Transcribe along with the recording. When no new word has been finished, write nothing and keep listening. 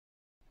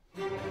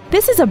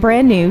This is a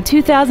brand new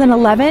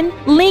 2011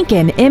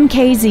 Lincoln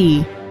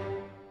Mkz.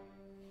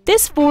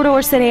 This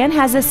four-door sedan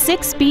has a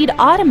 6-speed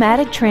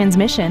automatic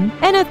transmission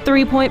and a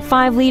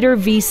 3.5-liter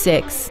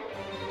V6.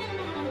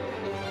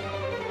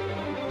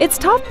 Its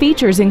top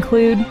features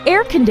include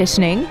air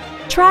conditioning,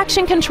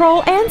 traction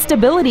control and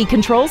stability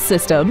control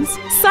systems,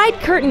 side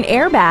curtain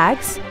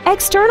airbags,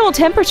 external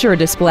temperature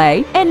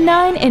display, and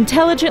 9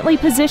 intelligently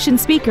positioned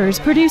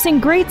speakers producing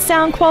great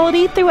sound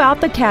quality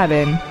throughout the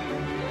cabin.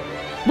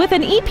 With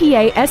an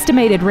EPA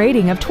estimated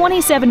rating of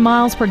 27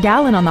 miles per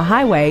gallon on the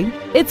highway,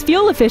 its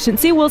fuel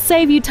efficiency will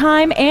save you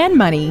time and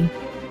money.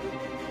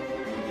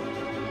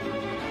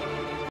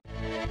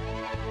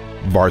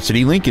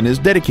 Varsity Lincoln is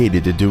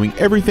dedicated to doing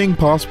everything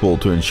possible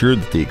to ensure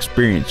that the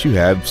experience you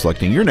have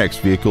selecting your next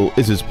vehicle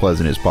is as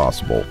pleasant as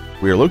possible.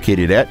 We are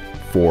located at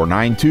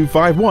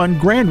 49251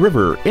 Grand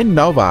River in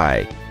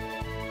Novi.